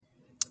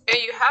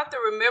And you have to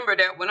remember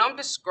that when I'm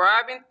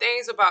describing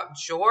things about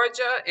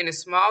Georgia and the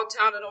small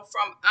town that I'm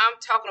from, I'm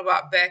talking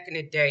about back in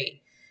the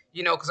day,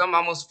 because I'm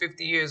almost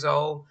 50 years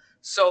old.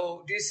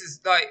 So this is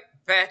like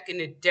back in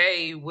the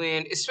day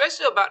when,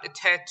 especially about the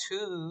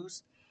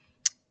tattoos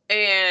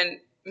and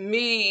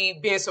me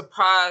being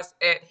surprised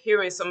at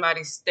hearing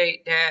somebody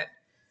state that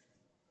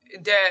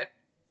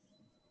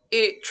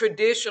it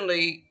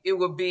traditionally it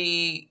would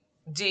be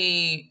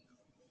the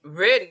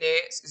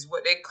rednecks is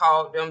what they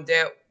called them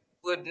that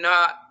would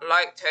not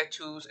like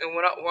tattoos. And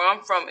where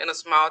I'm from in a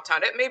small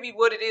town, that may be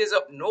what it is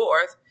up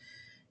north,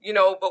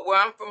 but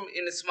where I'm from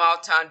in a small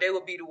town, they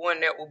will be the one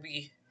that will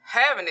be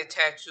having the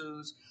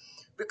tattoos.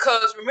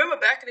 Because remember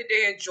back in the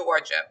day in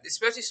Georgia,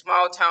 especially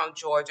small town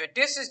Georgia,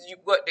 this is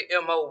what the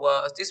MO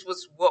was. This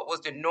was what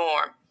was the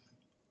norm.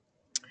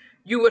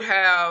 You would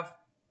have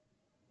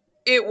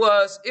it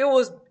was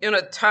in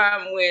a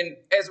time when,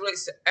 as it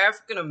relates to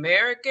African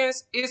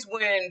Americans, is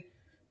when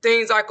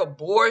things like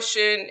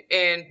abortion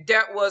and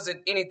that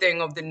wasn't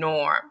anything of the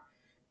norm.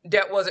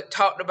 That wasn't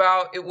talked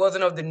about. It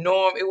wasn't of the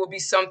norm. It would be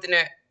something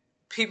that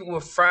people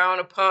would frown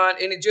upon,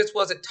 and it just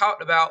wasn't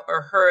talked about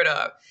or heard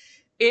of.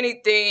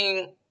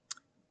 Anything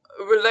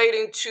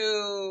relating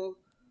to,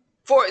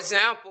 for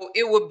example,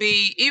 it would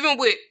be even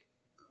with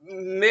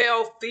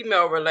male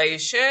female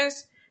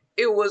relations,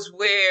 it was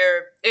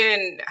where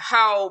in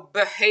how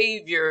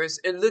behaviors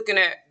and looking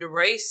at the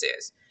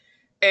races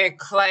and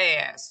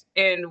class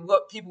and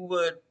what people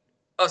would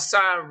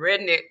assign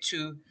redneck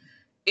to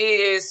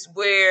is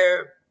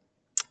where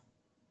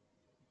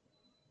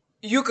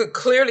you could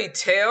clearly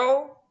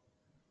tell.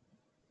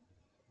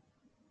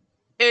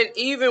 And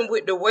even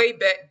with the way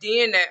back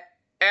then that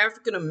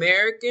African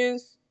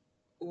Americans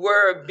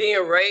were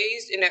being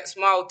raised in that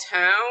small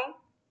town,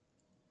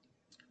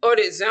 or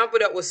the example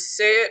that was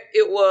said,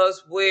 it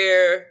was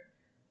where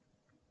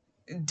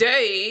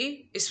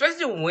they,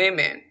 especially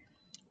women,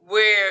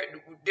 where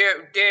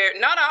they're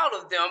not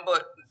all of them,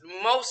 but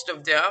most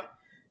of them,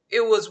 it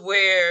was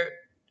where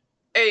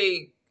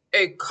a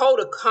a code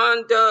of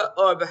conduct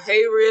or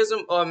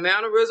behaviorism or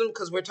mannerism,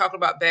 because we're talking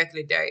about back in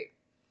the day.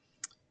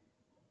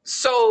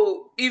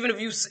 So even if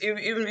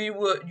you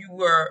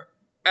were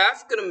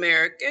African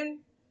American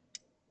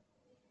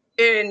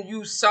and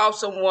you saw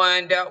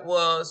someone that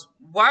was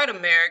white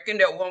American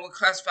that one would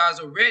classify as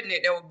a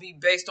redneck, that would be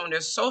based on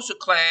their social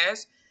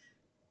class.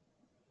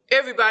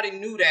 Everybody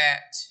knew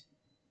that,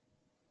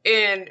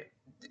 and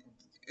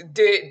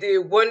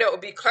the one that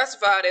would be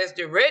classified as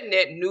the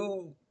redneck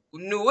knew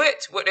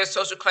it, what their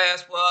social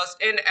class was,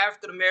 and the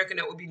African American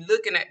that would be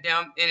looking at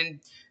them and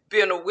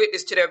being a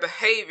witness to their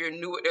behavior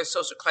knew what their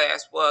social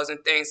class was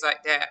and things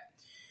like that.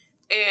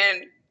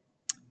 And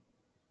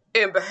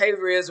in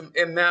behaviorism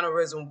and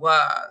mannerism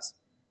wise.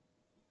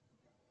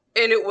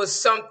 And it was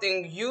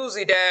something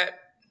usually that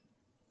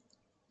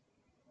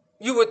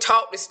you were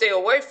taught to stay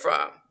away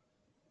from,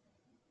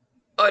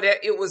 or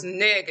that it was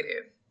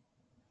negative,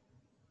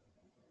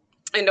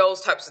 and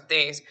those types of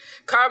things.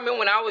 I remember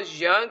when I was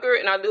younger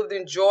and I lived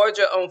in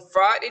Georgia on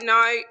Friday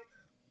night,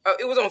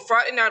 it was on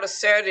Friday night or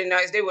Saturday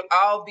nights, they would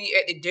all be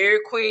at the Dairy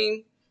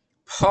Queen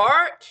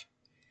Park.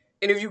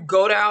 And if you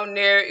go down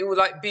there, it was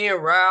like being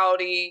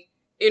rowdy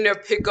in their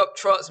pickup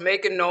trucks,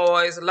 making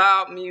noise,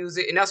 loud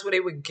music. And that's where they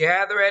would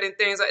gather at and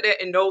things like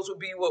that. And those would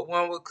be what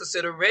one would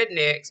consider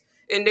rednecks.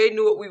 And they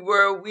knew what we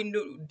were. They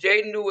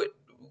knew what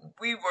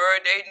we were.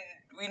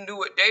 We knew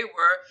what they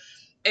were.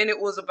 And it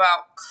was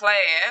about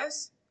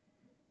class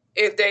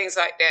and things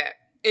like that.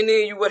 And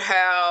then you would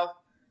have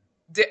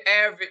the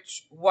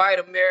average white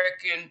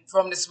American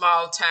from the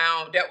small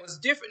town that was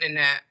different than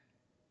that,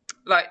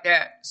 like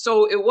that.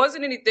 So it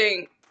wasn't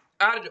anything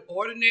out of the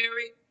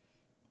ordinary.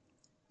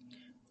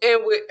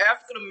 And with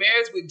African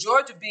Americans, with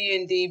Georgia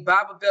being the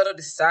Bible Belt of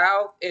the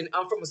South, and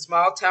I'm from a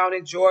small town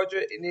in Georgia,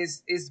 and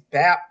it's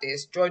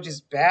Baptist.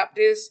 Georgia's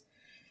Baptist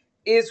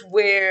is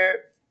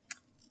where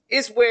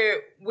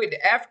with the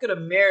African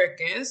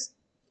Americans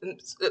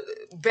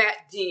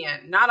back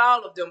then, not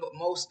all of them, but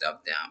most of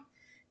them,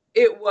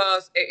 it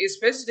was,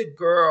 especially the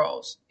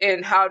girls,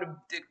 and how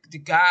the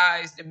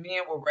guys, the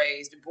men were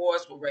raised, the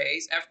boys were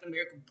raised, African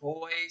American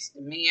boys,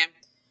 the men,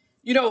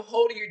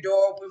 holding your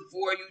door open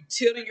for you,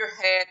 tilting their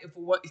hat if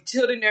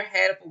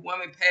a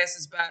woman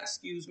passes by,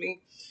 excuse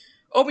me,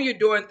 open your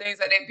door and things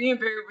like that, being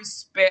very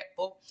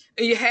respectful.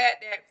 And you had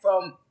that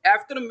from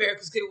African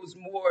Americans, because it was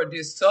more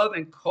this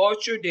Southern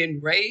culture than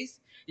race.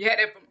 You had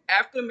that from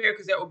African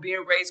Americans that were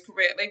being raised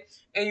correctly,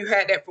 and you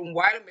had that from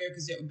white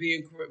Americans that were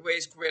being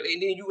raised correctly.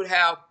 And then you would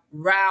have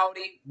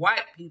rowdy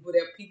white people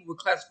that people would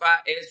classify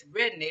as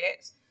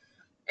rednecks,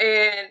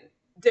 and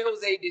there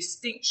was a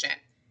distinction.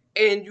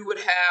 And you would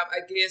have, I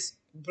guess,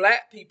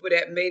 black people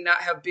that may not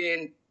have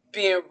been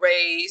being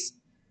raised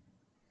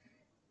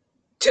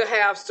to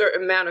have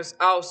certain manners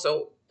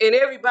also. And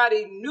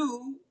everybody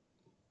knew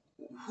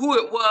who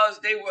it was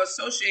they were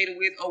associated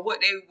with or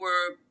what they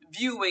were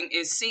viewing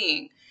and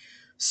seeing.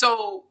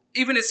 So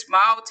even in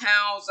small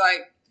towns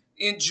like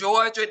in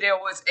Georgia, there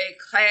was a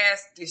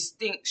class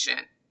distinction,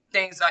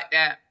 things like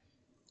that.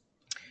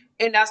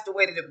 And that's the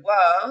way that it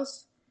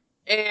was.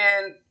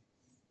 And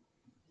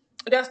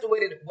that's the way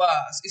that it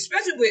was,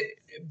 especially with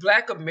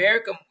Black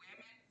American women,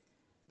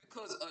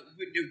 because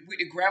with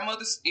the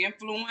grandmother's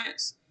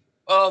influence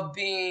of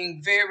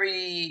being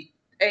very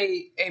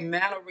a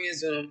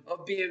mannerism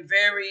of being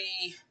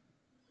very,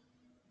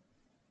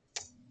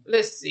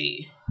 let's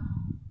see,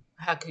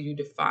 how can you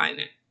define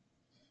it?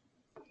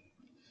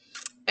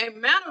 A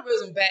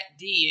mannerism back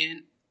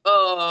then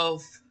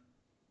of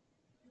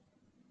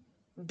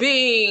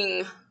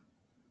being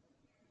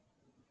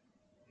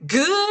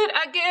good,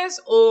 I guess,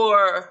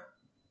 or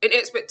an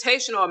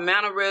expectation or a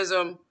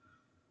mannerism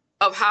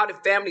of how the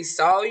family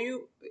saw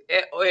you,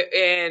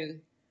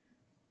 and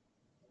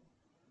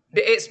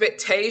the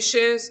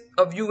expectations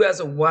of you as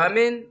a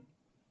woman,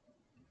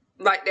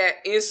 like that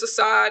in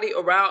society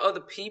around other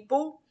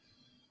people,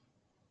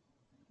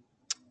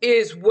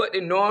 is what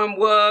the norm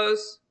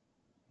was.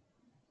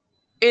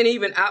 And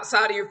even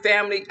outside of your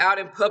family, out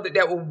in public,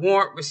 that would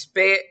warrant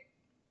respect,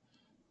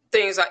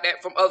 things like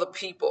that from other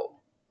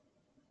people,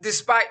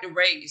 despite the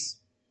race.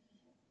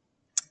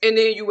 And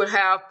then you would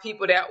have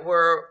people that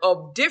were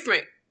of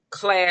different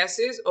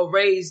classes or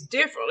raised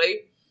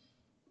differently,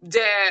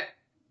 that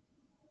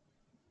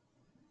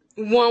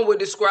one would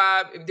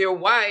describe, if they're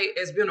white,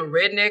 as being a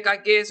redneck, I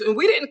guess. And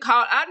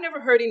I've never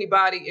heard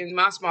anybody in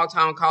my small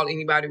town call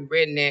anybody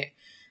redneck.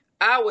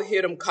 I would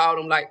hear them call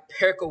them like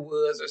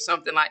Peckerwoods or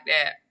something like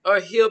that,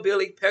 or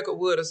hillbilly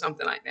Peckerwood or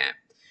something like that.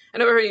 I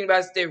never heard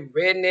anybody say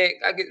redneck.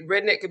 I guess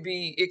redneck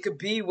could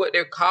be what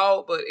they're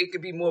called, but it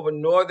could be more of a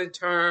northern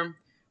term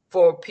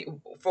for people,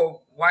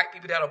 for white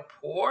people that are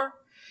poor,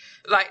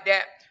 like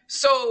that.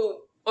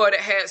 So, or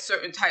that had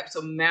certain types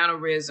of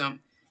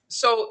mannerism.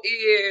 So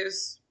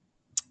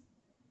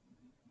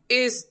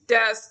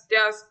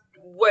that's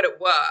what it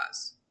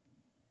was.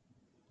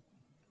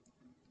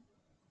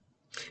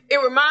 It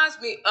reminds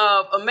me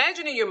of,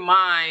 imagine in your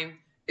mind,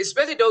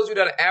 especially those of you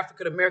that are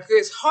African American,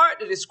 it's hard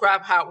to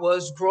describe how it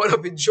was growing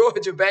up in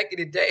Georgia back in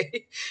the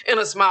day in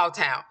a small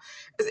town.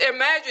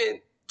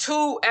 Imagine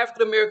two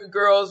African American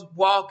girls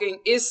walking.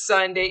 It's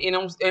Sunday, and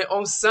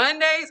on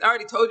Sundays, I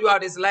already told you all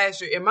this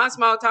last year, in my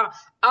small town,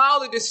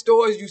 all of the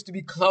stores used to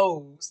be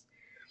closed.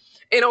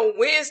 And on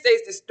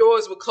Wednesdays, the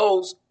stores would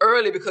close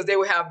early because they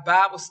would have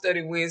Bible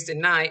study Wednesday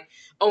night.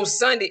 On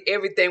Sunday,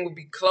 everything would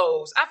be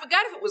closed. I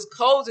forgot if it was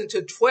closed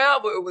until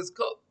 12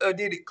 or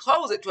did it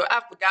close at 12? I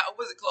forgot. Or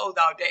was it closed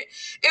all day?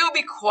 It would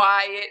be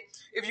quiet.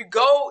 If you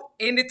go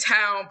in the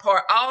town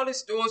part, all the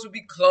stores would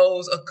be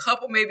closed. A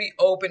couple may be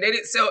open. They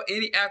didn't sell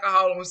any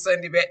alcohol on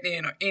Sunday back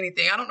then or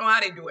anything. I don't know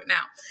how they do it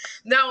now.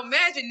 Now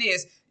imagine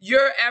this.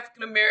 You're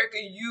African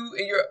American, you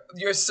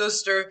and your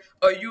sister,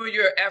 or you and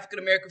your African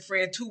American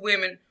friend, two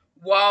women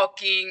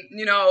walking,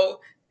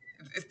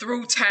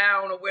 through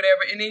town or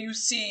whatever, and then you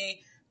see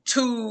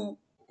two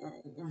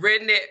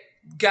redneck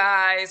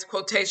guys,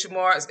 quotation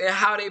marks, and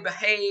how they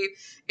behave.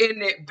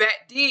 And that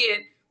back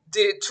then,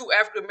 the two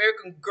African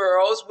American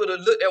girls would have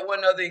looked at one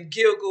another and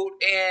giggled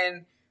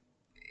and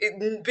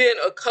been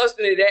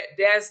accustomed to that.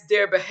 That's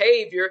their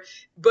behavior.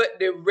 But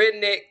the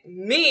redneck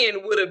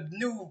men would have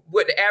knew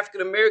what the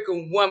African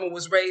American woman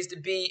was raised to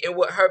be and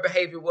what her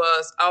behavior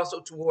was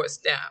also towards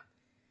them.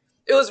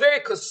 It was very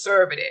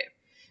conservative,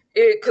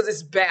 because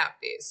it's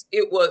Baptist.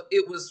 It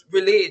was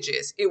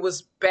religious. It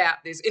was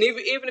Baptist. And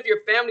even if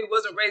your family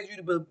wasn't raised you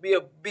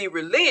to be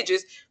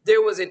religious,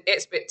 there was an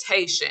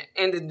expectation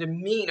and the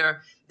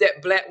demeanor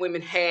that Black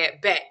women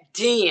had back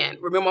then.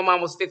 Remember, my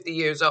mom was 50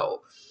 years old.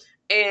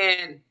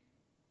 And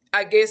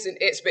I guess an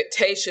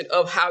expectation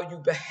of how you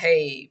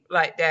behave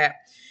like that.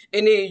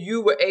 And then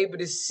you were able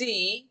to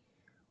see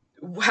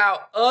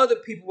how other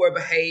people were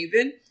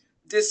behaving,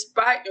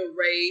 despite the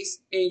race,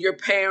 and your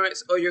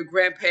parents or your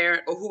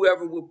grandparent or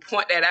whoever will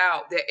point that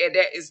out,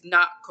 that is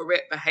not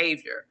correct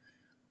behavior,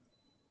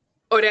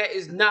 or that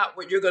is not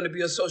what you're going to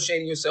be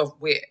associating yourself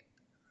with,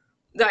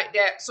 like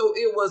that. So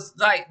it was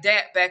like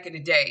that back in the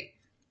day,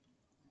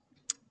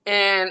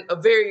 and a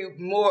very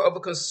more of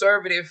a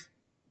conservative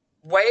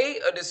way,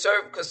 a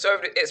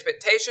conservative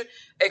expectation,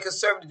 a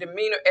conservative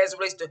demeanor as it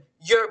relates to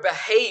your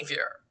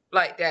behavior,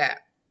 like that,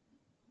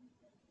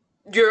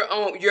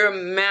 your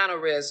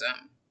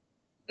mannerism,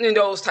 and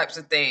those types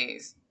of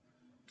things.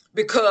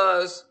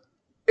 Because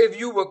if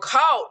you were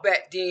caught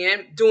back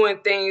then doing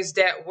things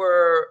that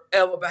were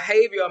of a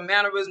behavior or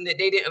mannerism that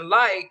they didn't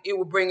like, it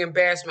would bring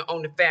embarrassment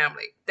on the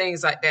family,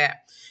 things like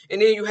that.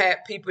 And then you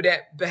had people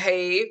that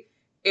behave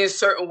in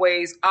certain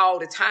ways all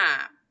the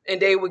time,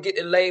 and they would get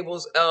the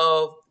labels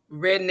of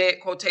redneck,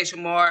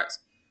 quotation marks,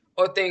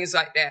 or things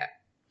like that.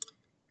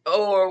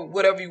 Or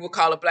whatever you would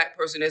call a Black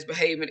person that's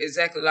behaving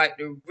exactly like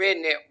the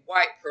redneck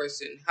white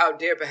person, how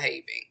they're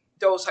behaving.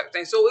 Those type of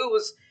things. So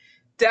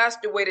that's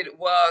the way that it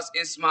was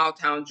in small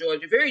town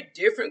Georgia. Very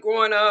different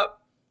growing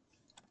up.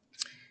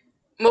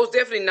 Most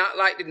definitely not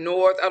like the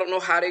North. I don't know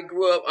how they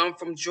grew up. I'm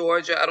from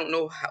Georgia. I don't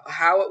know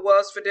how it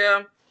was for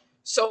them.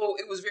 So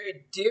it was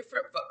very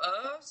different for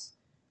us.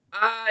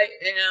 I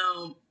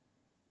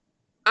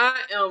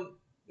am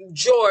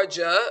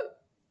Georgia.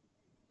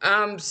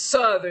 I'm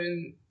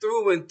Southern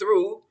through and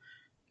through,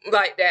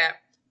 like that.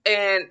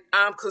 And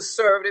I'm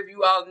conservative,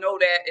 you all know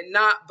that, and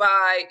not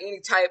by any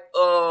type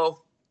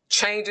of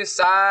changing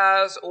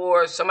size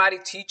or somebody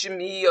teaching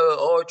me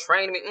or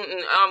training me.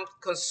 I'm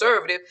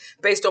conservative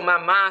based on my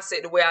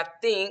mindset, the way I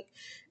think,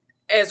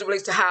 as it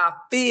relates to how I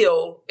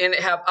feel and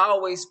have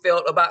always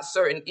felt about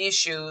certain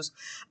issues.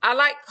 I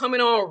like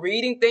coming on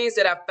reading things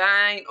that I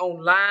find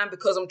online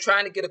because I'm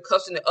trying to get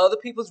accustomed to other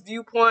people's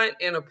viewpoint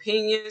and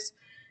opinions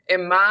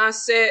and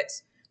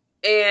mindsets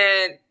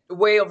and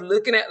way of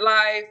looking at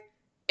life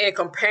and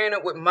comparing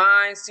it with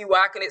mine, see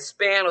where I can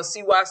expand or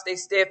see where I stay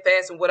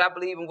steadfast in what I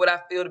believe and what I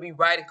feel to be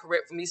right and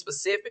correct for me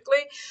specifically.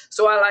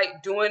 So I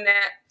like doing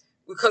that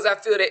because I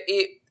feel that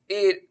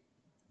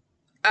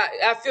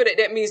I feel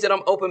that means that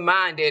I'm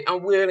open-minded.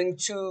 I'm willing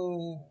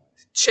to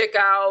check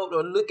out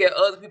or look at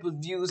other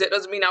people's views. That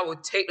doesn't mean I will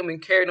take them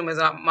and carry them as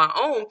my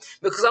own,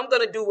 because I'm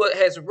going to do what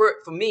has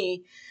worked for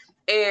me.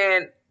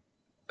 And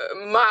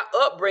my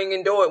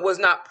upbringing, though it was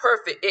not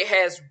perfect, it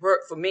has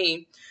worked for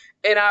me.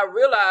 And I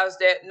realize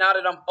that now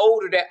that I'm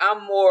older, that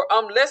I'm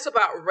less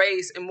about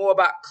race and more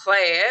about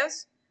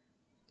class.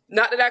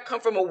 Not that I come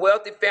from a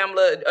wealthy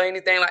family or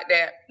anything like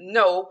that.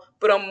 No,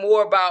 but I'm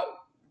more about,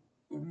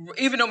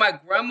 even though my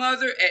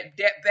grandmother at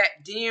that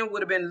back then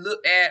would have been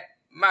looked at,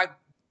 my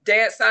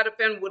dad's side of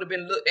the family would have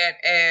been looked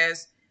at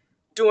as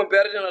doing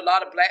better than a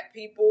lot of black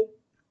people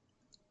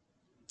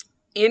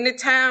in the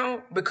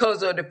town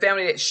because of the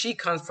family that she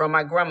comes from,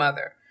 my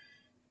grandmother.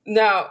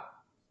 Now,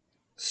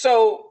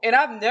 and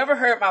I've never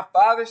heard my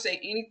father say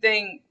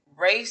anything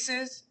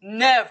racist.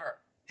 Never.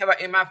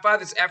 And my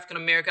father's African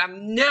American. I've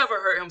never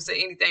heard him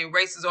say anything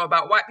racist or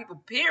about white people,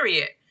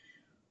 period.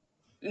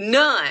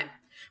 None.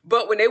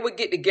 But when they would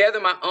get together,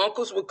 my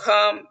uncles would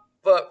come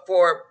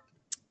for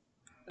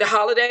the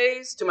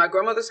holidays to my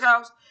grandmother's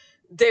house.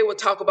 They would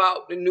talk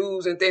about the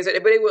news and things like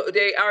that. But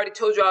they already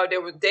told y'all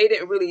they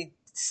didn't really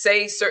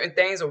say certain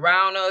things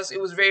around us.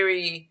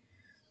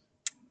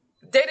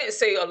 They didn't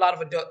say a lot of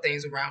adult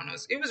things around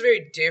us. It was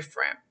very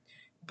different.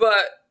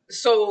 But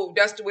so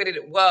that's the way that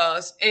it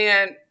was.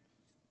 And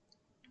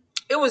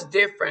it was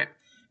different.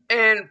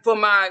 And for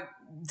my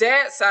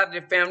dad's side of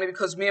the family,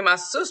 because me and my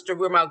sister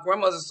were my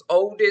grandmother's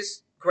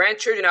oldest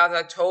grandchildren, as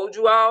I told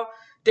you all,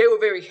 they were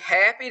very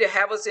happy to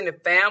have us in the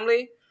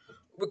family.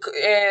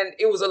 And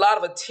it was a lot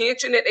of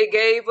attention that they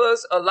gave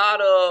us, a lot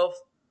of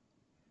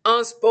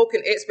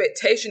unspoken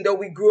expectation, though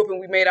we grew up and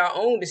we made our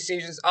own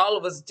decisions. All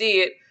of us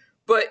did.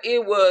 But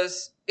it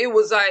was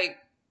like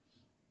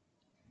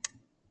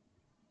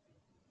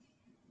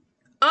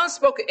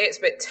unspoken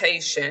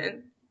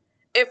expectation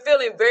and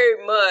feeling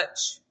very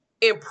much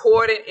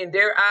important in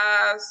their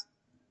eyes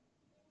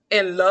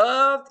and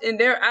loved in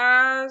their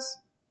eyes,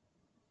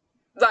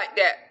 like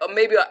that, or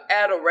maybe an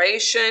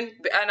adoration.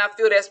 And I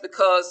feel that's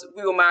because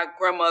we were my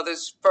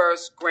grandmother's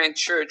first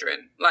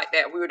grandchildren, like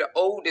that. We were the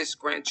oldest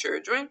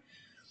grandchildren.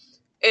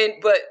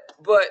 But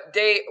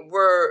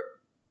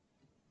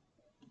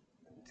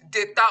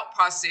the thought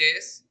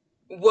process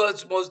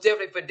was most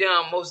definitely for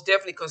them, most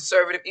definitely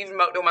conservative, even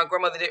though my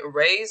grandmother didn't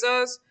raise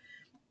us.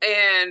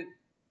 And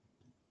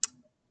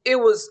it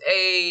was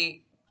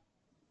a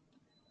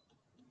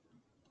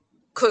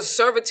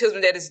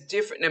conservatism that is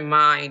different than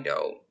mine,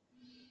 though.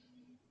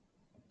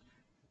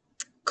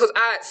 Because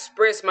I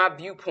express my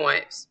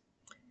viewpoints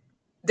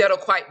that are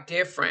quite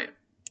different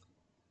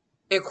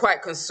and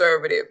quite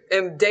conservative.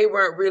 And they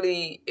weren't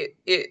really,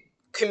 I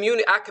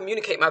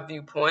communicate my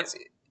viewpoints.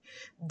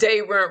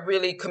 They weren't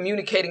really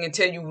communicating and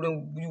telling you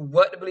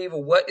what to believe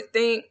or what to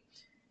think.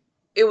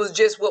 It was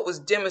just what was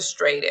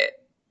demonstrated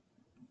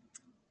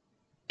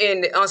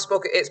in the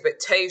unspoken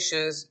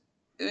expectations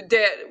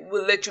that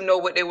would let you know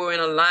what they were in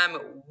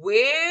alignment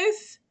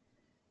with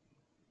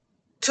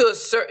to a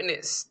certain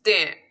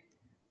extent.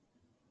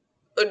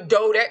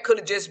 Though that could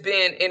have just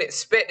been an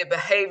expected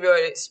behavior or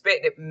an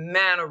expected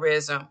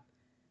mannerism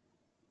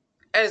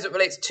as it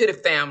relates to the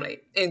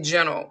family in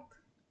general,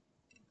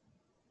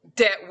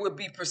 that would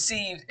be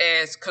perceived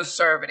as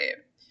conservative.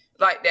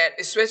 Like that,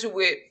 especially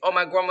with, on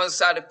my grandmother's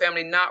side of the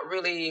family, not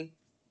really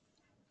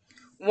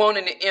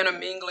wanting to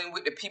intermingling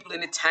with the people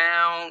in the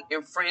town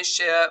and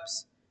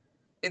friendships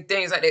and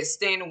things like that,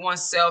 staying to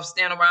oneself,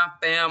 staying around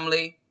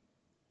family.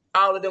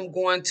 All of them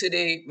going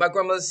to my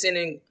grandmother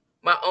sending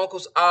my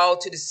uncles all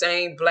to the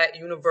same black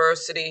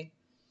university.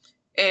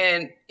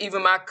 And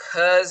even my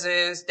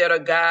cousins that are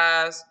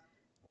guys,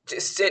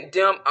 just sent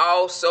them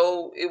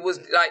also. It was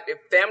like the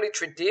family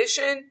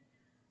tradition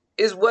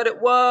is what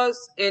it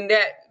was. And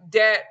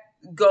that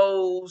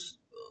goes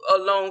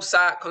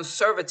alongside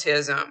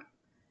conservatism,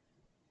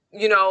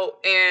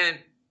 and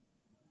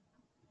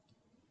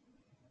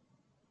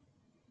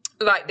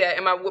like that.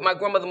 And with my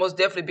grandmother most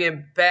definitely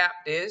being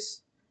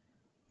Baptist,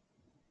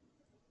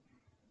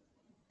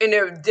 and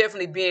there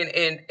definitely being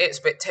an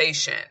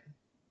expectation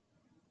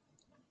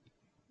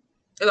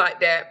like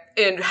that,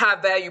 and high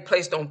value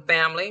placed on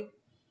family,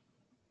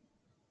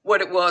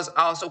 what it was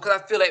also.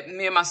 Because I feel like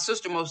me and my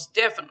sister, most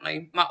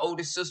definitely, my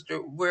oldest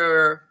sister,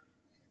 were,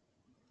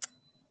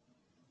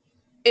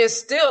 and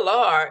still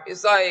are,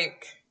 it's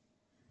like,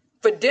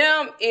 for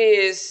them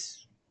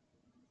is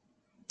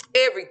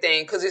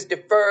everything, because it's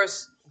the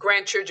first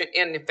grandchildren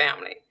in the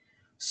family.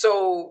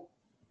 So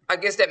I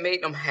guess that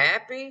made them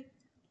happy.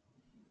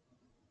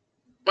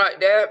 Like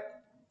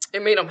that.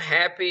 It made them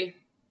happy.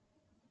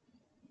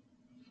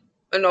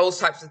 And those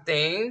types of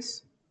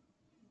things.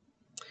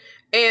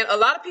 And a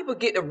lot of people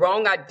get the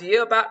wrong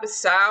idea about the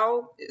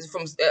South,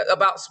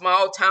 about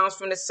small towns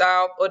from the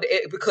South, or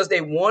because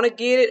they want to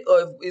get it,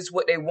 or it's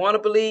what they want to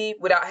believe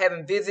without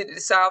having visited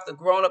the South or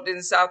grown up in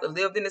the South or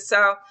lived in the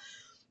South.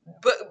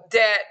 But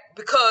that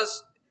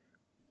because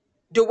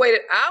the way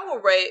that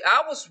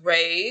I was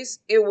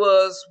raised, it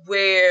was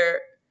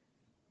where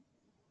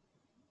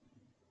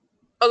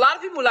a lot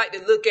of people like to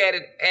look at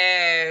it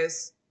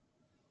as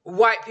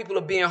white people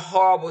are being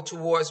horrible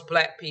towards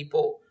black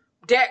people.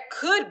 That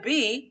could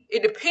be.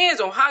 It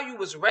depends on how you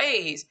was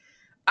raised.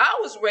 I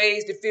was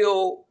raised to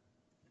feel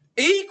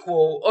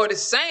equal or the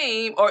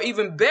same or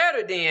even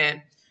better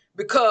than,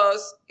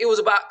 because it was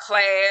about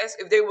class.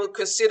 If they were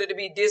considered to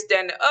be this, that,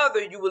 and the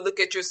other, you would look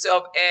at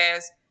yourself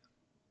as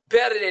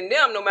better than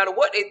them no matter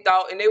what they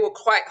thought. And they were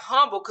quite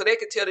humble because they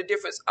could tell the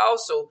difference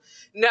also.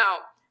 Now,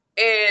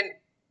 and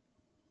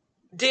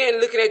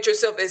then looking at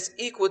yourself as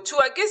equal too,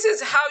 I guess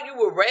it's how you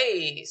were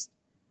raised.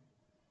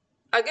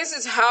 I guess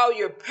it's how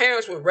your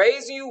parents were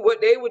raising you,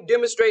 what they were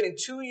demonstrating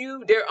to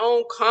you, their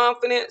own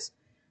confidence,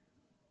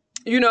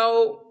 and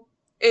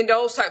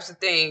those types of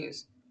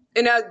things.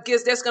 And I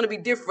guess that's going to be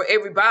different for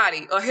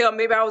everybody. Or hell,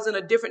 maybe I was in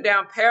a different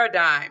down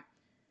paradigm.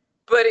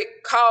 But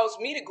it caused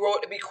me to grow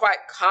up to be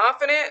quite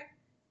confident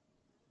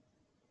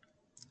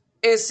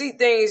and see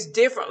things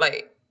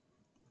differently.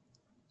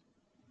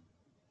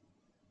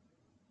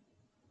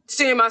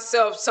 Seeing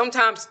myself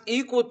sometimes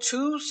equal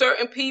to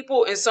certain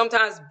people and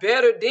sometimes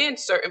better than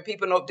certain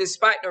people,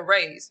 despite the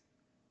race.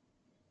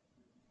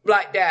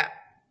 Like that.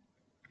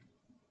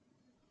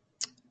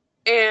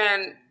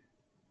 And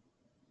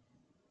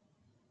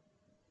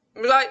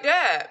like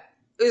that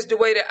is the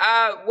way that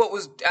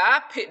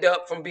I picked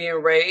up from being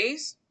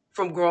raised,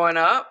 from growing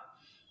up.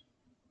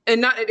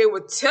 And not that they were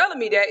telling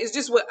me that, it's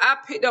just what I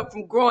picked up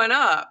from growing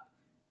up.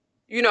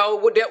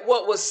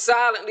 What was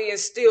silently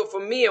instilled for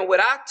me and what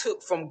I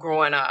took from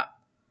growing up.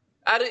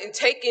 I didn't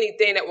take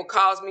anything that would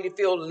cause me to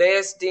feel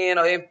less than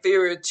or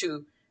inferior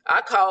to.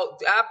 I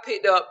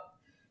picked up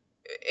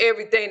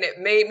everything that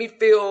made me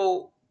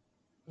feel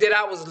that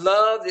I was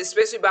loved,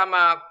 especially by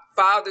my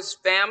father's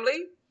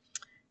family,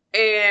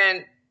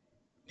 and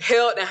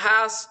held in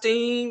high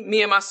esteem,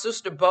 me and my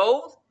sister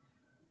both,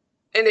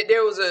 and that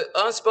there was an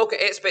unspoken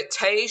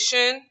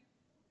expectation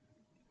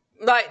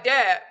like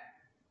that.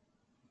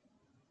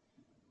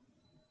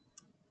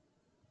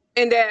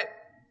 And that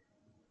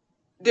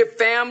their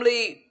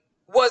family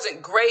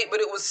wasn't great, but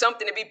it was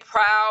something to be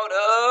proud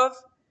of.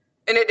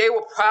 And that they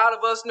were proud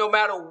of us no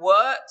matter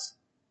what.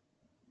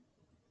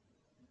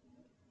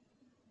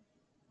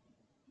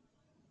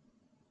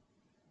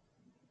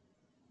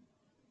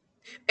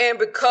 And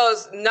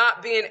because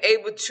not being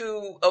able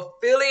to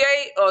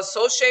affiliate or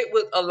associate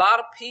with a lot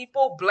of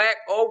people, black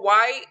or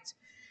white,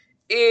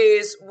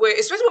 is where,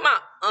 especially with my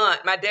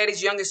aunt, my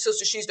daddy's youngest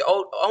sister, she's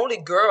the only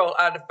girl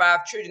out of the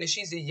 5 children, and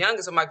she's the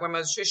youngest of my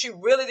grandmother's children. She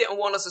really didn't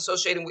want us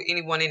associating with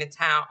anyone in the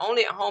town,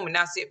 only at home, and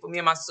that's it for me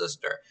and my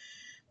sister.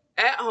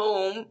 At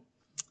home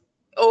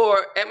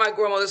or at my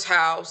grandmother's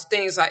house,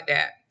 things like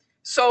that.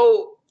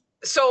 So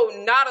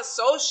not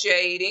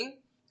associating,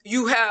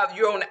 you're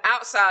on the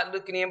outside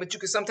looking in, but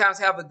you can sometimes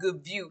have a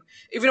good view.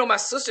 Even though my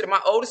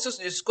oldest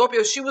sister, the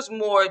Scorpio, she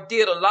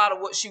did a lot of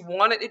what she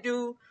wanted to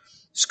do,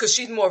 because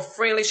she's more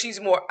friendly, she's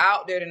more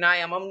out there than I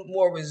am. I'm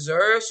more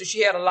reserved, so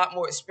she had a lot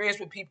more experience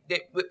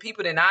with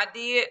people than I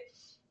did,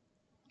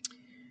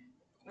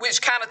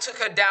 which kind of took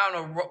her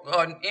down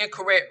an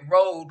incorrect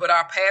road. But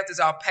our path is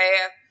our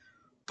path.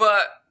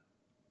 But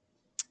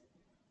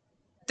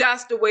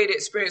that's the way the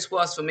experience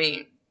was for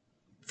me.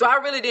 So I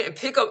really didn't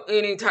pick up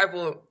any type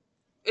of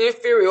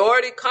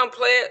inferiority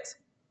complex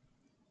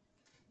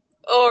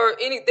or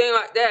anything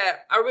like that.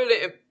 I really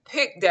didn't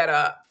pick that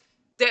up.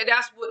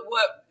 That's what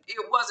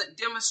it wasn't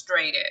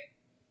demonstrated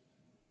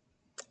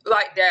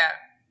like that.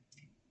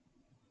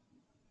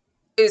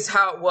 Is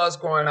how it was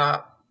growing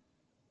up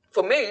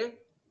for me.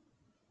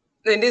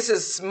 And this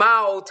is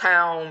small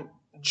town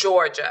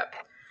Georgia.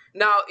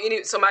 Now,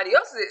 somebody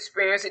else's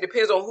experience, it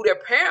depends on who their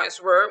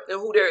parents were and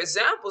who their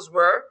examples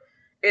were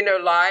in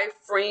their life,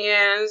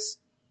 friends,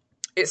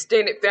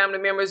 extended family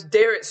members.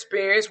 Their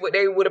experience, what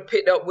they would have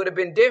picked up would have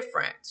been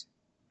different.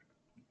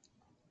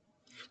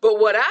 But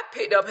what I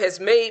picked up has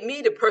made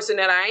me the person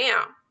that I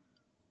am.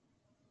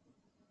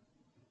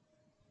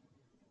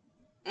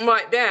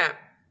 Like that.